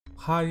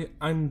Hi,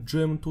 I'm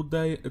Jim.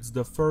 Today it's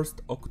the 1st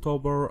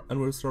October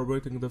and we're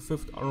celebrating the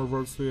 5th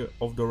anniversary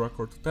of the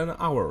record 10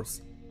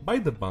 Hours by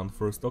the band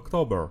 1st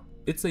October.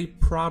 It's a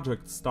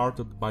project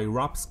started by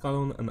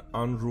Rapscalon and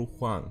Andrew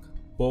Huang,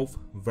 both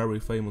very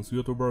famous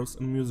YouTubers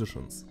and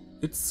musicians.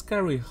 It's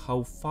scary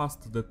how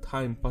fast the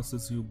time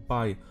passes you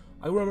by.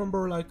 I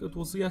remember like it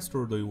was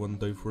yesterday when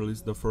they've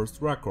released the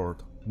first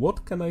record.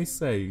 What can I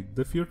say?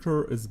 The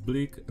future is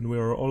bleak and we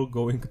are all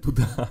going to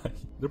die.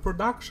 The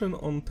production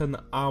on 10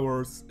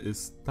 Hours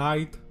is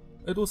tight.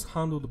 It was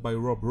handled by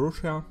Rob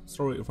Ruscia,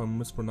 sorry if I'm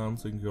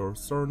mispronouncing your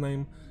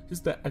surname.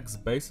 He's the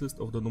ex-bassist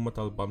of the nu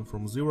metal band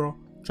From Zero.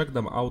 Check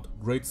them out,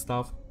 great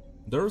stuff.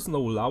 There's no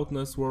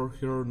loudness word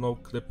here, no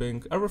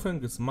clipping,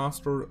 everything is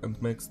mastered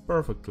and mixed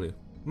perfectly.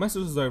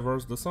 Message is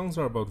diverse, the songs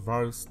are about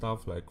various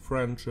stuff like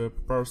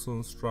friendship,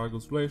 personal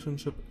struggles,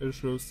 relationship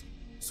issues,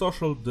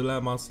 social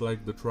dilemmas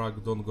like the track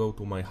Don't Go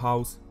to My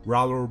House,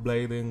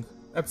 rollerblading,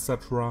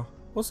 etc.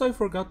 Also, I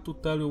forgot to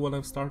tell you when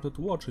I started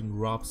watching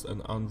Rap's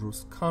and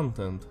Andrew's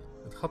content.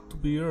 It had to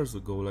be years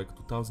ago, like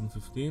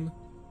 2015,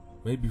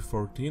 maybe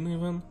 14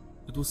 even.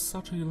 It was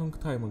such a long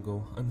time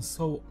ago, I'm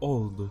so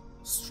old.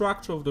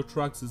 Structure of the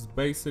tracks is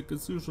basic,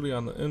 it's usually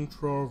an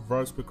intro,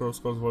 verse, pre-chorus,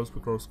 chorus, verse,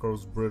 pre-chorus,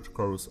 chorus, bridge,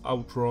 chorus,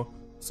 outro.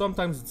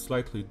 Sometimes it's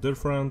slightly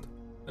different.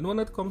 And when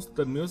it comes to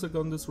the music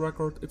on this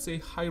record, it's a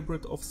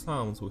hybrid of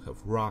sounds. We have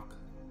rock,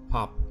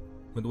 pop,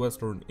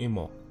 midwestern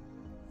emo,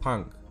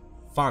 punk,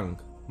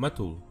 funk,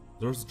 metal.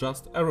 There's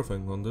just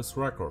everything on this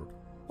record.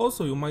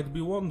 Also, you might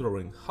be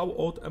wondering, how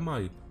old am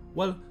I?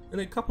 Well, in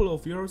a couple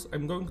of years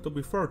I'm going to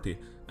be 30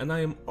 and I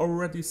am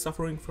already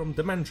suffering from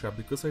dementia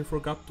because I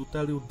forgot to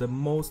tell you the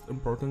most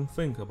important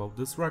thing about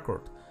this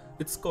record.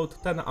 It's called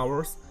 10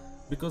 Hours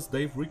because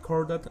they've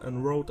recorded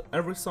and wrote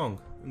every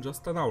song in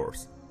just 10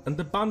 hours. And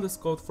the band is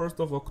called 1st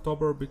of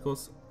October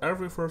because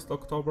every 1st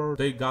October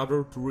they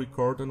gather to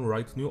record and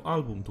write new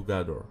album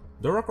together.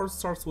 The record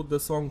starts with the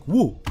song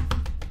Woo!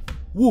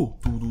 Woo!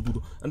 Doo doo doo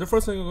doo. And the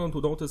first thing you're going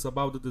to notice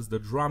about it is the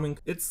drumming.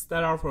 It's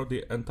stellar for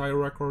the entire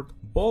record.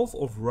 Both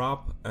of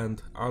Rap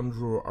and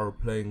Andrew are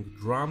playing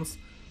drums.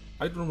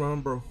 I don't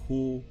remember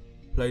who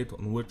played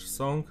on which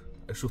song.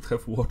 I should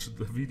have watched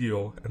the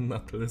video and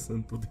not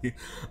listened to the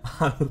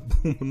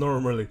album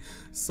normally.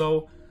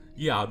 So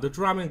yeah, the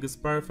drumming is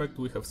perfect,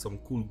 we have some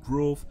cool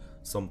groove,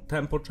 some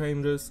tempo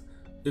changes,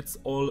 it's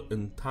all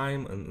in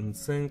time and in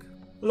sync,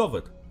 love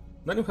it.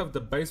 Then you have the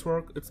bass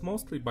work, it's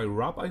mostly by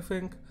Rap I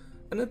think,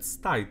 and it's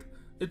tight,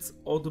 it's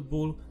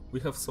audible, we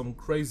have some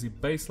crazy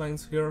bass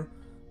lines here,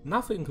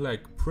 nothing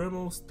like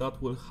Primus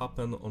that will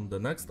happen on the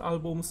next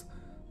albums,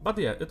 but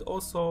yeah, it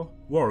also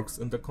works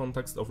in the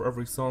context of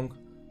every song.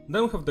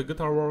 Then we have the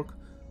guitar work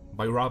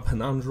by Rap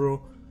and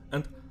Andrew,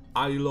 and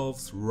I love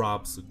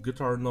Rap's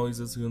guitar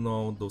noises, you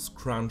know, those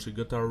crunchy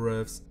guitar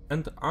riffs,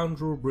 and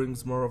Andrew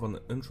brings more of an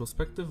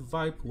introspective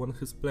vibe when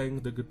he's playing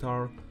the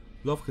guitar,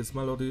 love his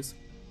melodies,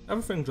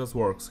 everything just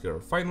works here.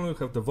 Finally we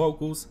have the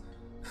vocals,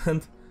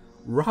 and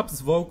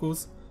Rap's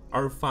vocals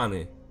are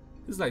funny.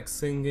 He's like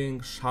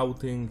singing,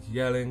 shouting,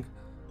 yelling,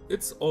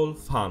 it's all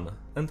fun.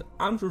 And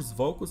Andrew's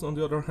vocals on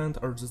the other hand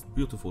are just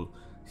beautiful.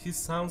 He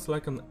sounds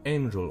like an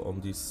angel on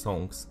these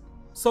songs.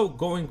 So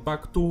going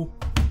back to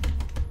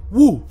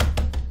Woo!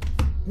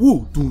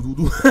 Woo! Doo doo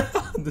doo.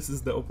 This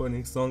is the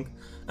opening song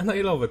and I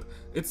love it.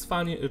 It's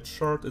funny, it's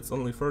short, it's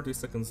only 30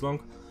 seconds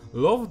long.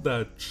 Love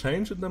the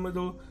change in the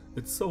middle,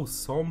 it's so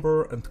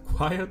somber and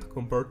quiet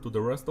compared to the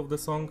rest of the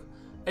song.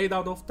 8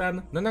 out of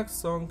 10. The next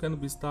song can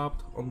be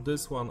stopped. On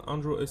this one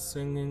Andrew is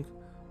singing.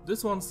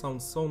 This one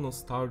sounds so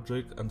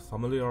nostalgic and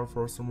familiar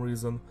for some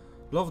reason.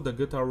 Love the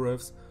guitar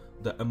riffs,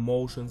 the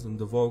emotions in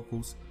the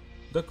vocals,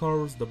 the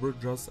chorus, the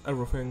bridges,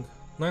 everything.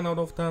 9 out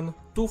of 10.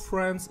 Two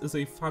Friends is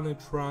a funny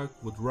track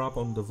with Rap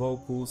on the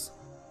vocals.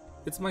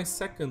 It's my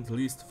second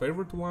least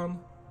favorite one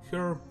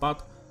here,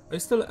 but I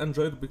still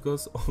enjoy it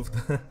because of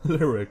the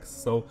lyrics,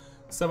 so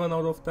 7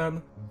 out of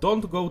 10.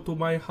 Don't Go to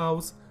My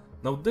House.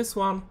 Now this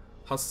one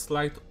has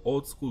slight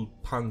old school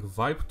punk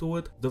vibe to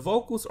it. The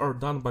vocals are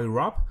done by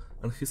Rap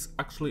and he's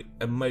actually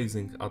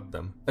amazing at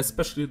them.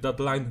 Especially that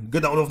line,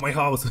 "Get out of my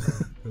house!"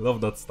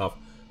 Love that stuff.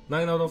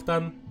 9 out of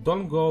 10.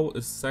 Don't Go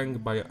is sang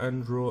by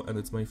Andrew and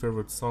it's my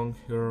favorite song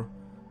here.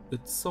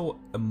 It's so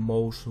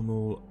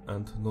emotional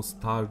and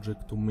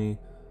nostalgic to me.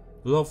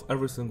 Love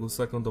every single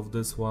second of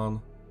this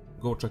one.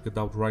 Go check it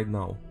out right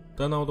now.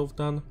 10 out of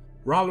 10.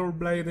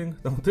 Rollerblading.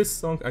 Now this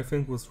song I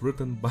think was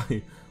written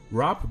by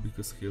Rap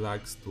because he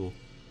likes to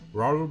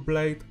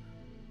rollerblade.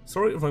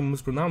 Sorry if I'm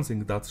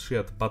mispronouncing that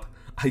shit, but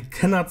I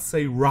cannot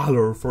say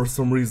roller for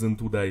some reason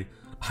today.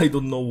 I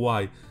don't know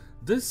why.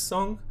 This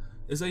song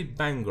is a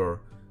banger.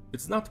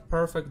 It's not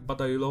perfect,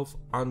 but I love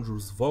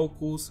Andrew's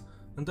vocals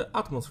and the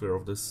atmosphere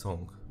of this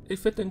song. A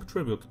fitting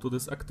tribute to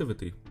this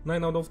activity.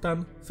 9 out of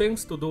 10.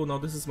 Things to Do. Now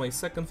this is my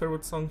second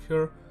favorite song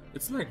here.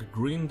 It's like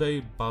Green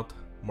Day, but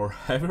more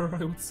heavier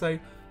I would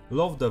say.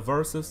 Love the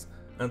verses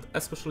and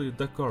especially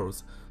the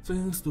chorus.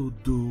 Things to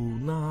do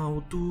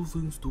now, do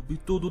things to be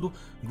do.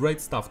 Great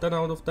stuff. 10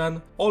 out of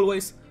 10.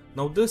 Always.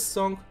 Now this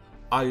song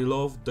I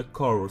love the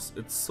chorus,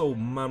 it's so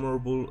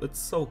memorable, it's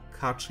so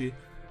catchy,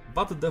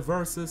 but the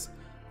verses,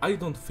 I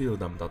don't feel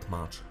them that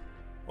much.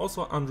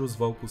 Also Andrew's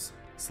vocals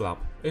slap.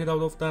 8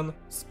 out of 10.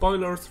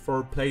 Spoilers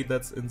for Play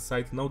That's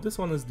Inside. Now this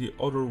one is the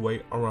other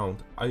way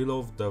around. I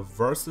love the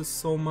verses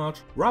so much.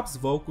 Rap's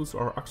vocals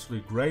are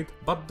actually great,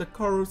 but the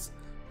chorus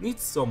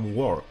needs some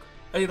work.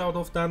 8 out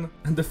of 10.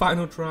 And the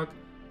final track,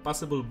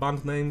 Possible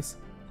Band Names.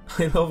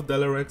 I love the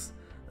lyrics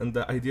and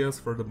the ideas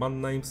for the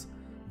band names,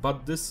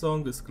 but this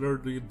song is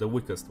clearly the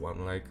weakest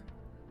one. Like,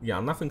 yeah,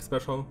 nothing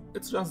special,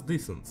 it's just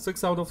decent.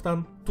 6 out of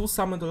 10. To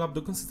sum it all up,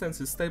 the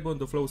consistency is stable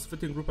and the flow is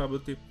fitting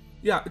groupability.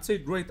 Yeah, it's a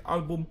great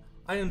album.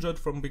 I enjoyed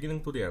from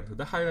beginning to the end.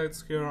 The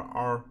highlights here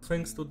are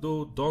Things to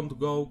Do, Don't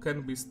Go,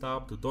 Can't Be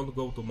Stopped, Don't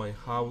Go to My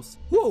House,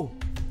 Whoa!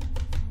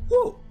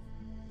 Whoa!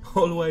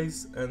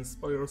 Always, and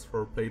spoilers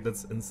for Play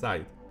That's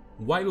Inside.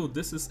 While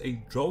this is a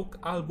joke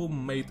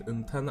album made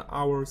in 10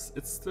 hours,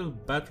 it's still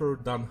better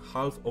than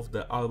half of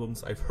the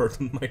albums I've heard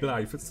in my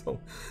life,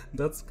 so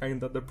that's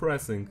kinda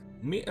depressing.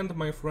 Me and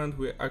my friend,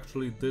 we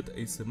actually did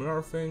a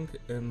similar thing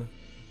in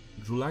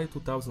July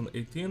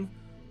 2018.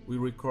 We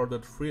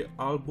recorded 3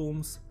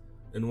 albums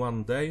in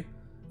one day.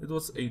 It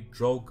was a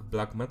joke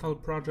black metal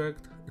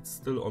project, it's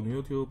still on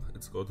YouTube,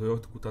 it's called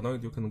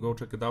Kutanoid, you can go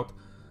check it out.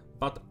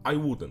 But I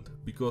wouldn't,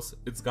 because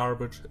it's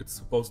garbage, it's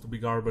supposed to be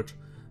garbage.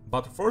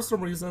 But for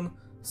some reason,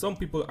 some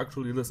people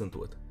actually listen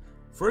to it.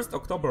 1st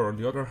October, on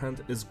the other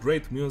hand, is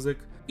great music,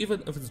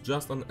 even if it's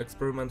just an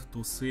experiment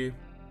to see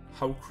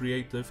how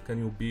creative can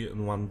you be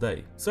in one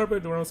day.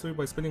 Celebrate the anniversary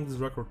by spinning this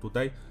record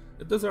today,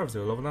 it deserves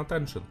your love and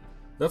attention.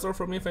 That's all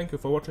from me, thank you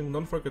for watching,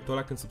 don't forget to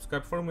like and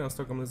subscribe for me on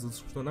Instagram in the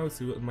description, and I will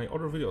see you in my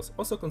other videos.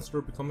 Also consider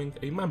becoming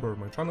a member of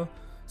my channel,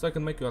 so I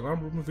can make you an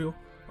album review,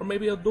 or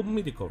maybe a Doom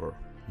MIDI cover.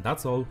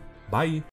 That's all, bye!